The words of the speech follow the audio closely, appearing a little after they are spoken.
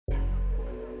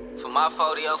For my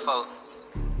 40-04.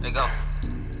 They go.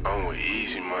 I'm with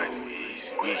easy money.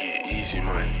 We get easy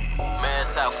money. Man,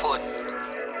 South 40.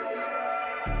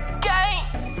 Gang!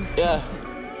 Yeah.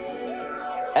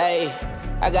 Hey,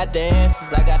 I got the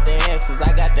answers, I got the answers,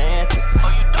 I got the answers. Oh,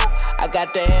 you do? I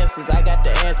got the answers, I got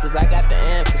the answers, I got the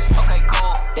answers. Okay,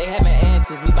 cool. They having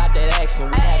answers, we bout that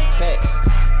action, we having facts.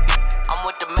 I'm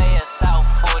with the mayor of South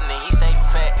 40 and he stating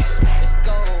facts. Let's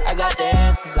go. I got the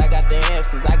answers, I got the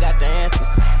answers, I got the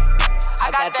answers. I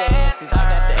got the answers,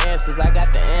 I got the answers, I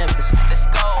got the answers. Let's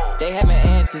go. They having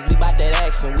answers, we bout that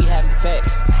action, we having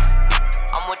facts.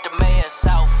 I'm with the mayor of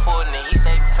South 40 and he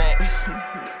stating facts.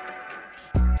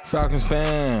 Falcons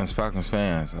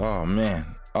fans. Oh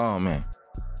man.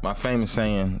 My famous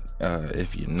saying,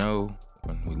 if you know,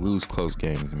 when we lose close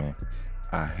games, man,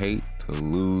 I hate to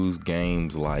lose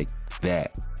games like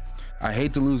that. I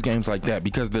hate to lose games like that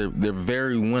because they're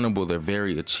very winnable, they're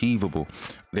very achievable,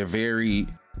 they're very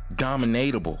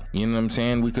dominatable. You know what I'm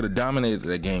saying? We could have dominated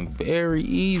that game very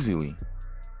easily,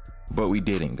 but we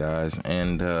didn't, guys.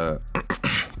 And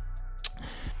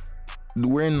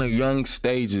we're in the young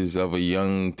stages of a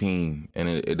young team, and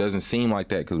it doesn't seem like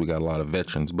that because we got a lot of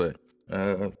veterans. But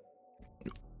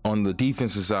on the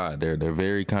defensive side, they're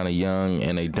very kind of young,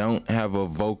 and they don't have a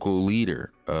vocal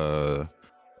leader.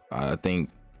 I think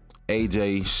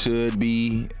AJ should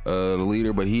be the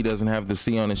leader, but he doesn't have the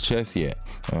C on his chest yet.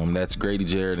 That's Grady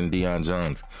Jarrett and Deion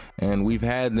Jones, and we've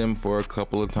had them for a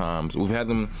couple of times. We've had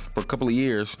them for a couple of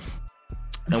years.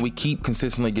 And we keep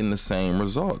consistently getting the same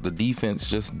result. The defense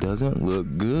just doesn't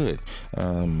look good.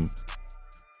 And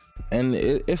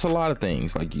it's a lot of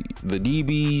things. Like the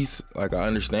DBs, like I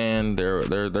understand they're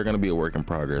going to be a work in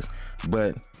progress.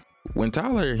 But when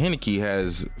Tyler Heinicke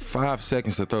has 5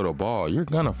 seconds to throw the ball, you're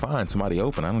going to find somebody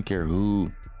open. I don't care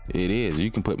who it is.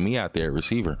 You can put me out there at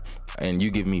receiver and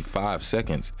you give me 5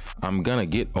 seconds. I'm going to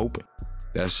get open.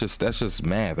 That's just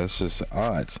math. That's just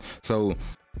odds. So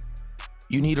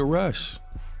you need a rush.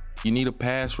 You need a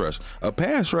pass rush. A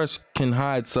pass rush can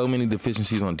hide so many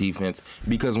deficiencies on defense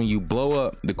because when you blow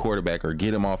up the quarterback or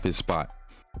get him off his spot,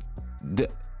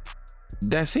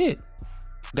 that's it.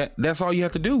 That's all you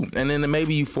have to do. And then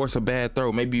maybe you force a bad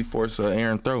throw. Maybe you force an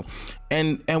errant throw.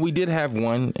 And we did have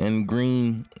one, and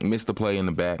Green missed the play in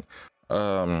the back.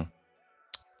 A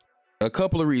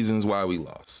couple of reasons why we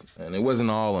lost, and it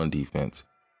wasn't all on defense.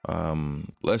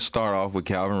 Let's start off with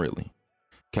Calvin Ridley.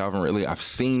 Calvin Ridley, I've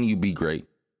seen you be great.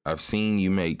 I've seen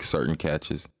you make certain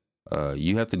catches.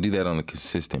 You have to do that on a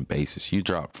consistent basis. You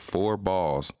dropped 4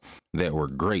 balls that were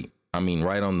great. I mean,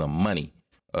 right on the money.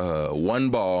 One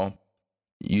ball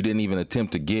you didn't even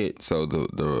attempt to get. So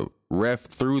the ref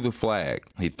threw the flag.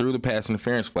 He threw the pass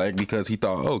interference flag because he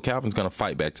thought, oh, Calvin's going to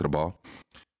fight back to the ball.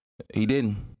 He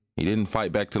didn't. He didn't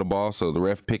fight back to the ball. So the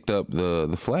ref picked up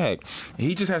the flag.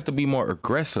 He just has to be more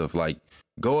aggressive. Like,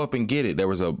 go up and get it. There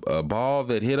was a ball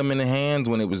that hit him in the hands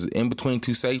when it was in between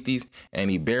 2 safeties, and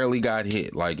he barely got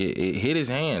hit. Like, it hit his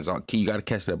hands. You got to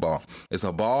catch that ball. It's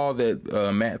a ball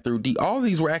that Matt threw deep. All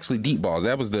these were actually deep balls.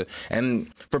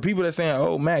 And for people that saying,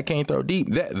 oh, Matt can't throw deep,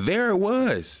 there it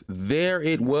was. There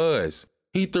it was.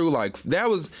 He threw that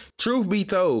was, truth be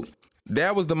told,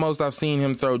 that was the most I've seen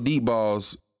him throw deep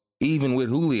balls, even with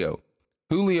Julio.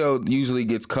 Julio usually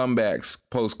gets comebacks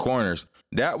post corners.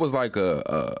 That was like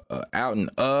a out and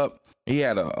up. He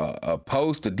had a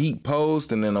post, a deep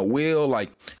post, and then a wheel.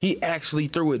 Like, he actually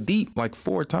threw it deep like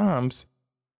 4 times,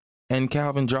 and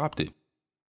Calvin dropped it.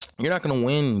 You're not going to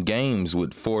win games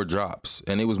with 4 drops,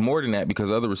 and it was more than that because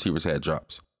other receivers had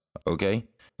drops. Okay.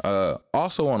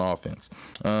 Also on offense,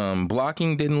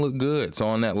 blocking didn't look good. So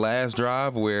on that last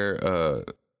drive where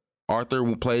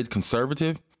Arthur played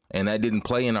conservative, and that didn't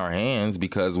play in our hands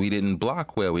because we didn't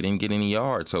block well. We didn't get any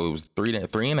yards. So it was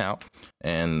 3 and out.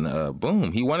 And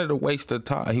boom, he wanted to waste the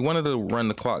time. He wanted to run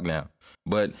the clock now.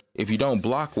 But if you don't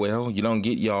block well, you don't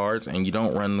get yards and you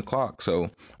don't run the clock.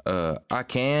 So I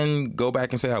can go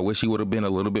back and say I wish he would have been a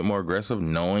little bit more aggressive,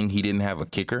 knowing he didn't have a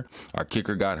kicker. Our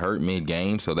kicker got hurt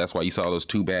mid-game, so that's why you saw those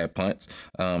 2 bad punts.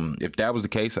 If that was the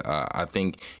case, I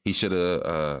think he should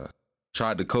have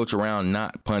tried to coach around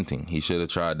not punting. He should have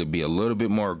tried to be a little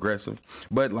bit more aggressive.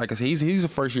 But like I said, he's a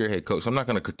first-year head coach, so I'm not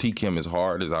going to critique him as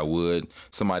hard as I would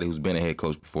somebody who's been a head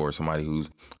coach before, somebody who's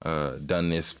done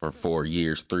this for 4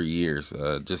 years, 3 years.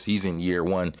 Just he's in year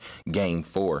 1, game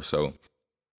 4. So,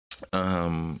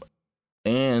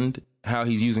 and how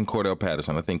he's using Cordell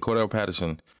Patterson. I think Cordell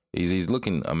Patterson, he's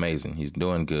looking amazing. He's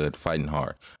doing good, fighting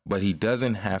hard. But he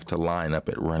doesn't have to line up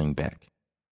at running back.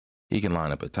 He can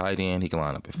line up at tight end. He can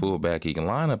line up at fullback. He can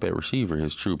line up at receiver,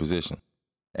 his true position.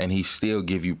 and he still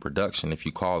give you production if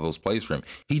you call those plays for him.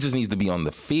 He just needs to be on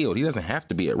the field. He doesn't have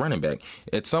to be at running back.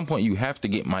 At some point, you have to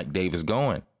get Mike Davis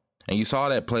going. And you saw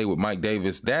that play with Mike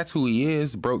Davis. That's who he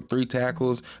is. Broke 3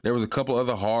 tackles. There was a couple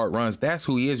other hard runs. That's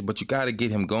who he is, but you got to get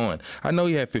him going. I know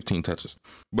he had 15 touches,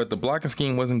 but the blocking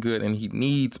scheme wasn't good, and he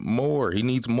needs more. He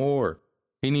needs more,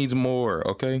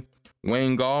 okay?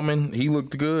 Wayne Gallman, he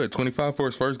looked good. 25 for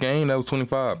his first game. That was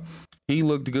 25. He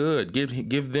looked good.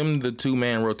 Give them the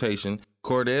 2-man rotation.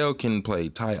 Cordell can play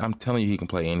tight. I'm telling you, he can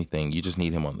play anything. You just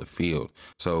need him on the field.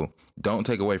 So don't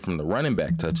take away from the running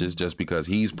back touches just because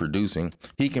he's producing.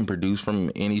 He can produce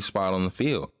from any spot on the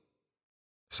field.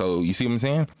 So you see what I'm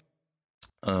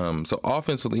saying? So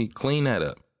offensively, clean that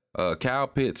up. Kyle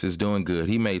Pitts is doing good.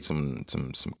 He made some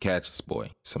catches,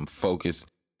 boy. Some focused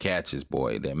catches,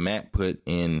 boy, that Matt put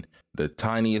in the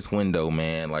tiniest window,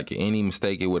 man. Like any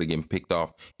mistake, it would have gotten picked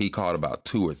off. He caught about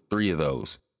 2 or 3 of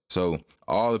those. So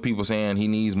all the people saying he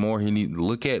needs more,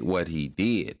 look at what he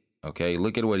did. Okay,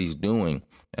 look at what he's doing,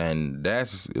 and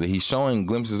he's showing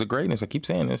glimpses of greatness. I keep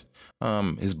saying this.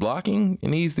 His blocking, it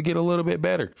needs to get a little bit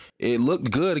better. It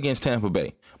looked good against Tampa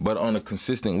Bay, but on a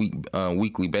consistent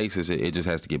weekly basis, it just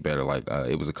has to get better. Like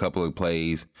it was a couple of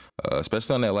plays,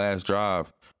 especially on that last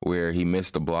drive where he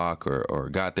missed a block or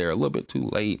got there a little bit too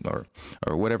late or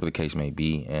whatever the case may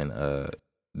be, and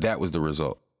that was the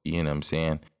result. You know what I'm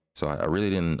saying? So I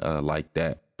really didn't like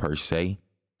that per se.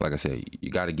 Like I said,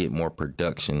 you got to get more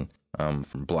production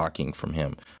from blocking from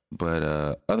him. But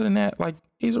other than that, like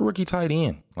he's a rookie tight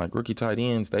end. Like rookie tight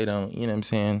ends, they don't, you know what I'm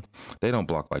saying? They don't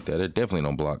block like that. They definitely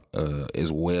don't block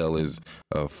as well as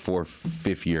a 4th,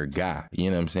 5th year guy.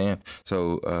 You know what I'm saying?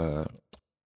 So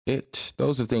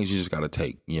those are things you just got to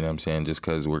take. You know what I'm saying? Just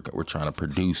because we're trying to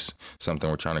produce something,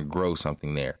 we're trying to grow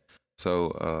something there.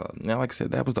 So now, like I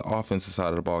said, that was the offensive side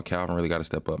of the ball. Calvin really got to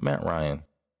step up. Matt Ryan,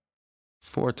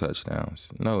 4 touchdowns,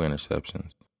 no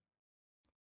interceptions.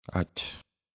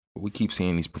 We keep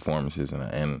seeing these performances,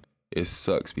 and it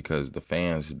sucks because the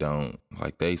fans don't,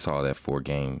 like, they saw that 4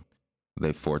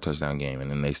 touchdown game, and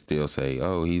then they still say,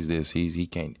 oh, he's this, he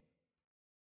can't.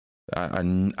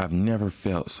 I've never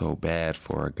felt so bad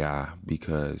for a guy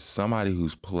because somebody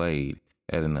who's played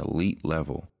at an elite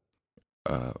level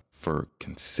for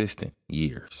consistent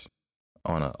years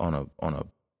on a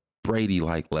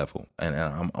Brady-like level, and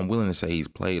I'm willing to say he's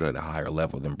played at a higher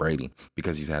level than Brady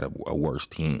because he's had a worse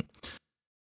team.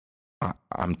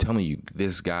 I'm telling you,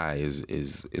 this guy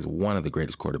is one of the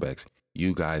greatest quarterbacks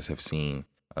you guys have seen.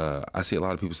 I see a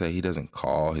lot of people say he doesn't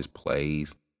call his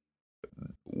plays.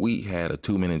 We had a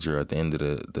 2-minute drill at the end of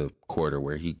the quarter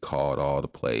where he called all the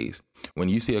plays. When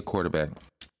you see a quarterback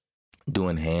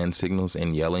doing hand signals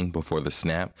and yelling before the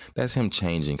snap, that's him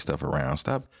changing stuff around.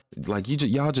 Stop, like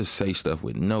y'all just say stuff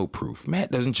with no proof.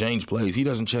 Matt doesn't change plays. He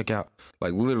doesn't check out.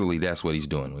 Like literally, that's what he's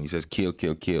doing when he says kill,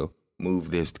 kill, kill.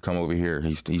 Move this, come over here.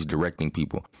 He's directing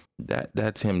people.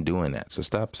 That's him doing that. So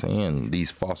stop saying these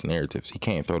false narratives. He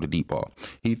can't throw the deep ball.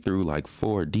 He threw like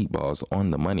 4 deep balls on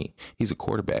the money. He's a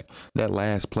quarterback. That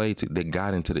last play that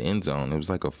got into the end zone, it was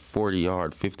like a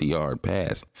 40-yard, 50-yard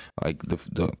pass. Like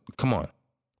come on.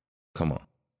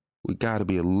 We got to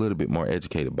be a little bit more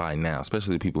educated by now,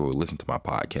 especially the people who listen to my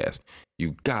podcast.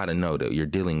 You got to know that you're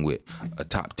dealing with a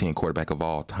top 10 quarterback of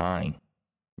all time.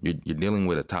 You're dealing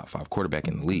with a top 5 quarterback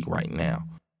in the league right now,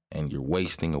 and you're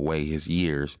wasting away his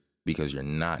years because you're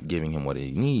not giving him what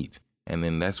he needs. And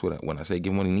then that's when I say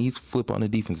give him what he needs, flip on the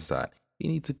defensive side. He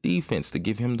needs a defense to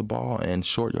give him the ball and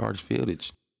short yardage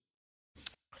fieldage.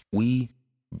 We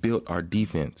built our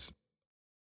defense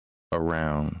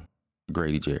around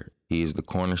Grady Jarrett. He is the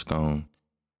cornerstone,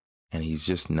 and he's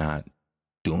just not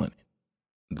doing it.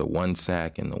 The 1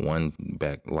 sack and the 1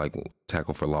 back, like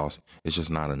tackle for loss, is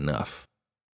just not enough.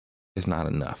 It's not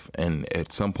enough. And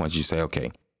at some point you say,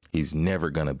 okay, he's never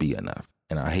going to be enough.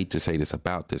 And I hate to say this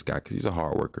about this guy because he's a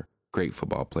hard worker, great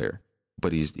football player,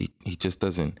 but he just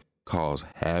doesn't cause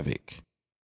havoc.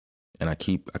 And I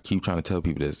keep trying to tell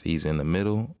people this. He's in the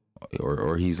middle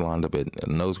or he's lined up at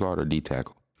nose guard or D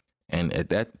tackle. And at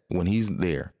that, when he's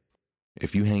there,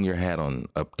 if you hang your hat on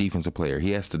a defensive player,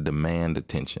 he has to demand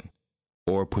attention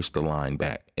or push the line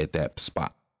back at that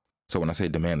spot. So when I say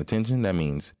demand attention, that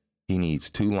means he needs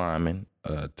 2 linemen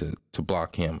to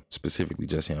block him, specifically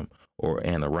just him,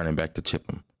 and a running back to chip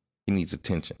him. He needs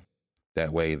attention.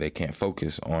 That way they can't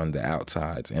focus on the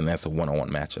outsides, and that's a one-on-one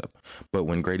matchup. But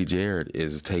when Grady Jarrett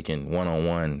is taking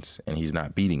one-on-ones and he's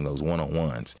not beating those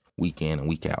one-on-ones week in and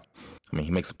week out, I mean,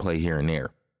 he makes a play here and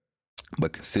there,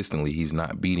 but consistently he's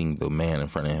not beating the man in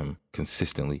front of him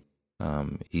consistently.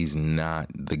 He's not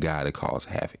the guy that causes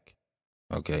havoc,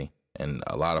 okay? And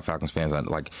a lot of Falcons fans,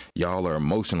 like, y'all are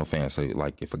emotional fans. So,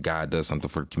 like, if a guy does something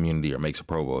for the community or makes a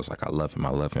Pro Bowl, it's like, I love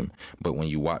him. But when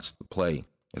you watch the play,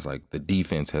 it's like the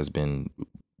defense has been,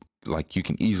 like, you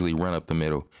can easily run up the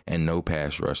middle and no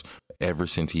pass rush ever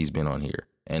since he's been on here.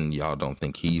 And y'all don't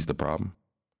think he's the problem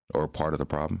or part of the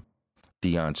problem?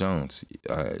 Deion Jones,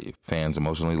 fans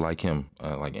emotionally like him,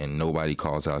 and nobody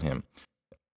calls out him.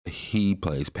 He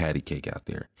plays patty cake out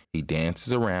there. He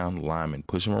dances around, linemen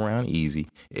push him around easy.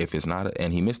 If it's not,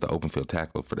 and he missed the open field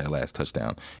tackle for that last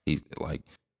touchdown. He's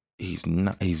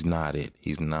not it.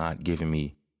 He's not giving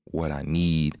me what I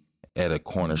need at a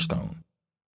cornerstone.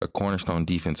 A cornerstone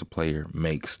defensive player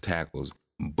makes tackles,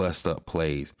 bust up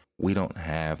plays. We don't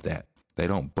have that. They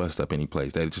don't bust up any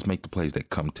plays. They just make the plays that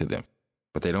come to them.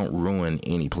 But they don't ruin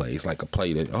any plays, like a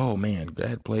play that, oh man,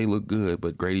 that play looked good,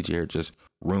 but Grady Jarrett just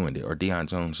ruined it, or Deion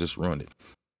Jones just ruined it.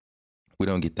 We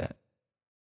don't get that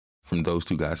from those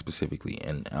two guys specifically.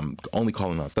 And I'm only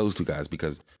calling out those two guys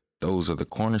because those are the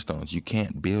cornerstones. You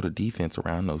can't build a defense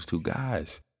around those two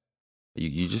guys.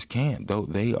 You just can't. Though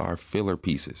they are filler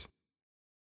pieces.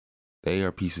 They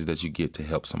are pieces that you get to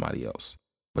help somebody else.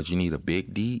 But you need a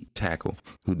big D tackle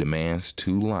who demands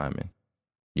 2 linemen.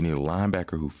 You need a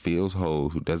linebacker who fills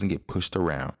holes, who doesn't get pushed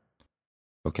around,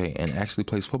 okay, and actually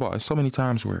plays football. There's so many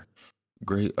times where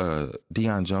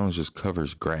Deion Jones just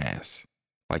covers grass.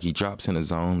 Like, he drops in a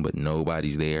zone, but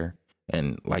nobody's there.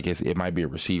 And like it might be a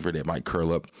receiver that might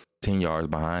curl up 10 yards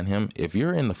behind him. If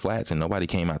you're in the flats and nobody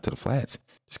came out to the flats,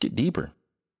 just get deeper.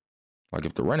 Like,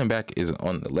 if the running back is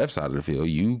on the left side of the field,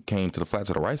 you came to the flats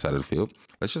of the right side of the field,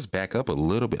 let's just back up a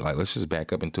little bit. Like, let's just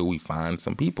back up until we find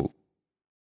some people.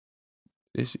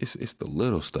 It's the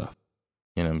little stuff.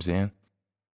 You know what I'm saying?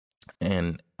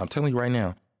 And I'm telling you right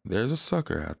now, there's a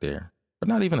sucker out there, but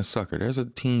not even a sucker. There's a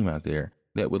team out there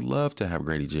that would love to have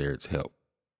Grady Jarrett's help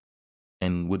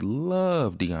and would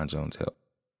love Deion Jones' help.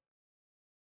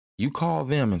 You call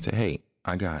them and say, hey,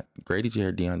 I got Grady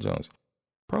Jarrett, Deion Jones.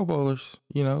 Pro Bowlers,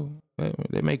 you know,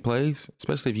 they make plays,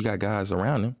 especially if you got guys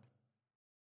around them.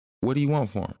 What do you want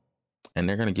for them? And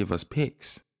they're going to give us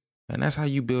picks. And that's how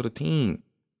you build a team.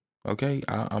 Okay,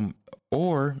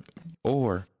 or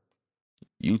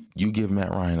you give Matt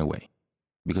Ryan away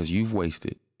because you've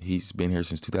wasted. He's been here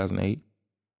since 2008.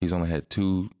 He's only had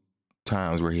 2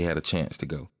 times where he had a chance to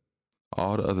go.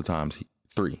 All the other times,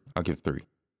 3. I'll give 3.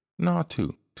 No,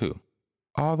 2.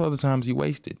 All the other times he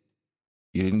wasted.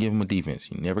 You didn't give him a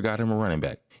defense. You never got him a running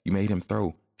back. You made him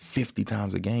throw 50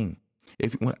 times a game.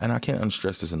 And I can't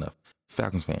unstress this enough,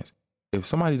 Falcons fans. If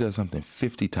somebody does something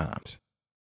 50 times.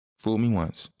 Fool me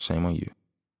once, shame on you.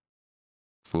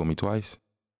 Fool me twice,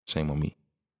 shame on me.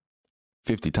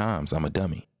 50 times, I'm a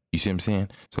dummy. You see what I'm saying?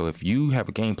 So if you have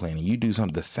a game plan and you do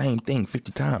the same thing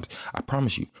 50 times, I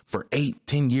promise you, for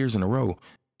 8-10 years in a row,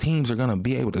 teams are going to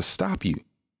be able to stop you.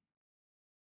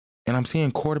 And I'm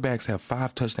seeing quarterbacks have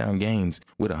 5 touchdown games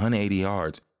with 180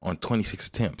 yards on 26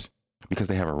 attempts because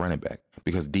they have a running back,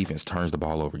 because defense turns the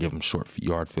ball over, give them short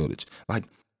yard fieldage. Like,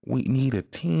 we need a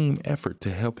team effort to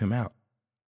help him out.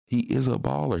 He is a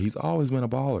baller. He's always been a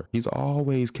baller. He's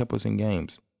always kept us in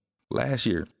games. Last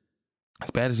year,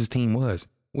 as bad as his team was,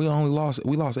 we lost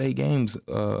 8 games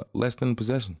less than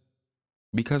possession.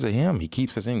 Because of him, he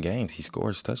keeps us in games. He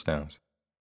scores touchdowns.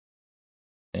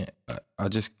 And I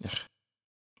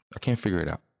can't figure it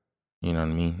out. You know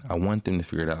what I mean? I want them to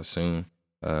figure it out soon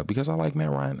because I like Matt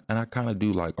Ryan and I kind of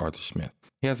do like Arthur Smith.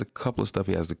 He has a couple of stuff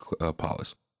he has to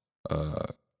polish.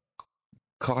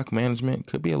 Clock management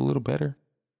could be a little better.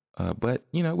 But,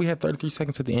 you know, we had 33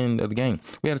 seconds at the end of the game.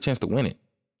 We had a chance to win it.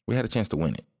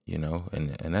 You know,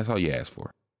 and that's all you ask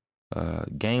for.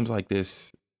 Games like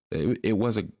this, it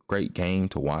was a great game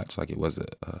to watch. Like, it was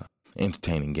a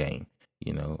entertaining game.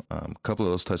 You know, a couple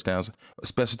of those touchdowns,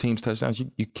 special teams touchdowns,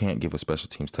 you can't give a special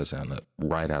teams touchdown up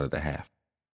right out of the half.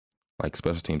 Like,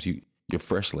 special teams, you're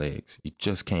fresh legs. You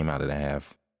just came out of the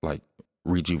half, like,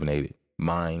 rejuvenated.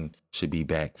 Mind should be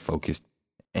back focused,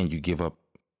 and you give up.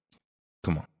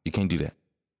 Come on. You can't do that.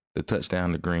 The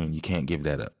touchdown to Green, you can't give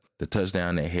that up. The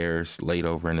touchdown that Harris laid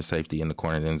over in the safety in the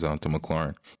corner end zone to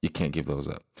McLaurin, you can't give those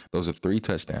up. Those are 3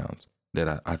 touchdowns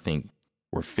that I think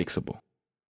were fixable.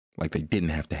 Like, they didn't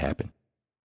have to happen.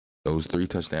 Those 3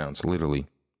 touchdowns literally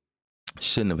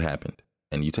shouldn't have happened.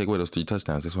 And you take away those 3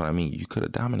 touchdowns, that's what I mean. You could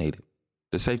have dominated.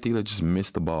 The safety that just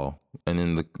missed the ball, and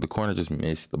then the corner just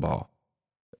missed the ball.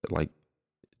 Like,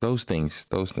 those things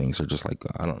are just like,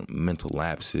 I don't know, mental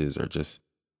lapses or just,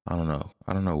 I don't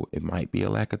know. It might be a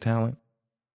lack of talent,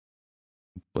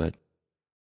 but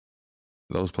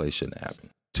those plays shouldn't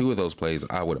happen. 2 of those plays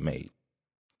I would have made.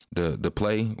 The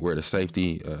play where the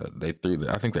safety they threw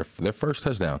I think their first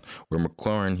touchdown where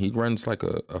McLaurin he runs like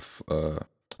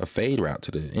a fade route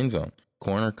to the end zone.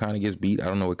 Corner kind of gets beat. I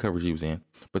don't know what coverage he was in,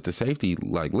 but the safety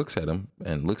like looks at him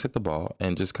and looks at the ball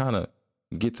and just kind of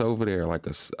gets over there like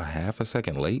a half a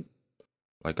second late.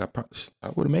 Like I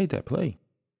would have made that play.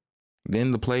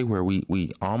 Then the play where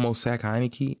we almost sack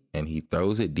Heineke and he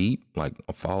throws it deep like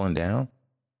falling down,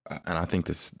 and I think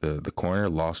the corner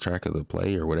lost track of the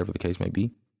play or whatever the case may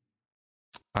be.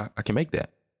 I can make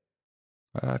that.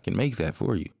 I can make that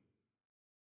for you.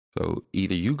 So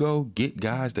either you go get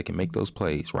guys that can make those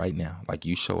plays right now, like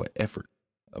you show an effort,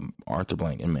 Arthur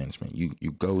Blank and management.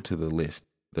 You go to the list,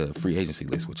 the free agency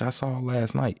list, which I saw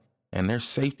last night, and there's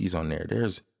safeties on there.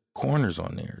 There's corners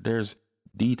on there. There's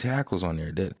D tackles on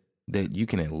there that you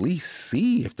can at least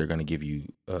see if they're going to give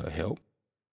you help.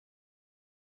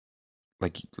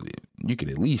 Like you could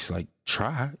at least like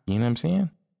try, you know what I'm saying?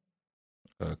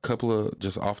 A couple of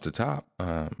just off the top,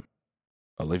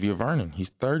 Olivia Vernon, he's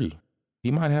 30. He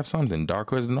might have something.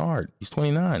 Darquez Denard, he's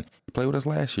 29. He played with us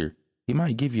last year. He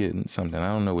might give you something. I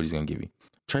don't know what he's going to give you.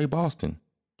 Trey Boston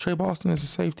is a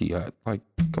safety. Like,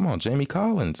 come on, Jamie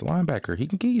Collins, linebacker. He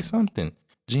can give you something.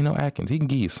 Geno Atkins, he can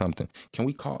give you something. Can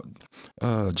we call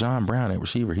John Brown at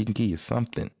receiver? He can give you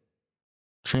something.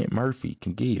 Trent Murphy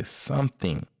can give you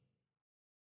something.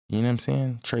 You know what I'm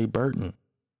saying? Trey Burton.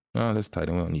 Oh, that's tight.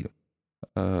 We don't need him.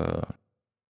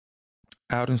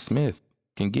 Alden Smith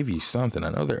can give you something. I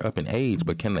know they're up in age,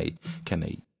 but can they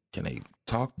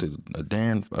talk to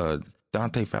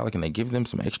Dante Fowler? Can they give them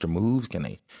some extra moves? Can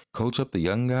they coach up the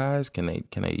young guys? Can they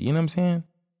you know what I'm saying?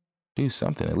 Do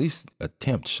something. At least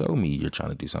attempt. Show me you're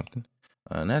trying to do something.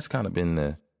 And that's kind of been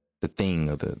the thing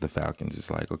of the Falcons.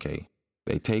 It's like, okay,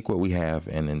 they take what we have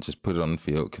and then just put it on the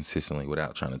field consistently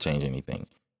without trying to change anything.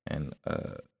 And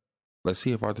let's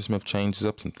see if Arthur Smith changes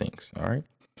up some things. All right.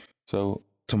 So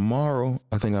tomorrow,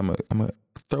 I think I'm gonna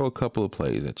throw a couple of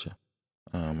plays at you,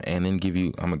 and then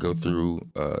I'm gonna go through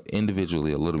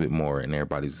individually a little bit more in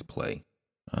everybody's play.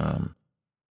 I'm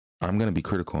gonna be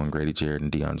critical on Grady Jarrett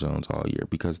and Deion Jones all year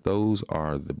because those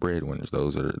are the breadwinners.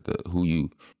 Those are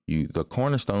the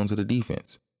cornerstones of the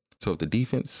defense. So if the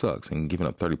defense sucks and giving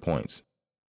up 30 points,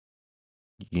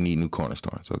 you need new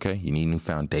cornerstones. Okay, you need new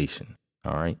foundation.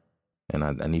 All right. And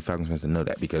I need Falcons fans to know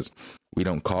that because we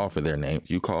don't call for their name.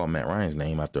 You call Matt Ryan's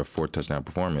name after a 4-touchdown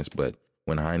performance, but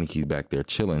when Heineke's back there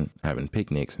chilling, having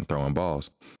picnics and throwing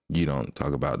balls, you don't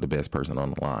talk about the best person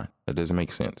on the line. That doesn't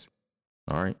make sense.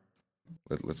 All right?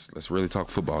 Let's really talk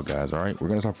football, guys, all right? We're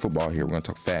going to talk football here. We're going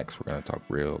to talk facts. We're going to talk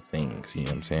real things, you know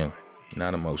what I'm saying?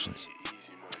 Not emotions.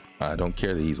 I don't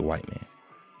care that he's a white man.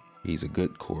 He's a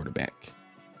good quarterback.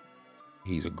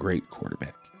 He's a great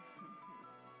quarterback.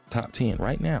 Top 10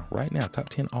 right now, top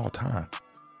 10 all time.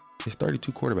 There's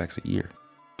 32 quarterbacks a year.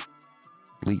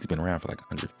 The league's been around for like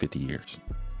 150 years.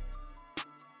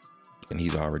 And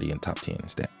he's already in top 10 in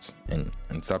stats. And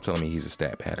stop telling me he's a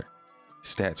stat patter.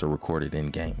 Stats are recorded in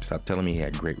games. Stop telling me he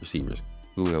had great receivers.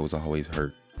 Julio was always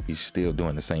hurt. He's still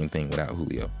doing the same thing without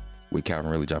Julio. With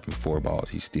Calvin Ridley dropping 4 balls,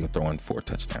 he's still throwing 4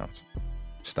 touchdowns.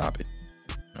 Stop it.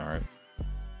 All right.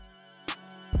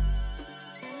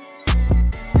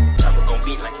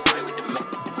 Beat like it's right with the man.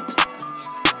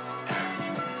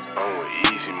 I want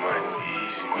easy money.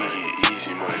 We get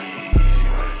easy money.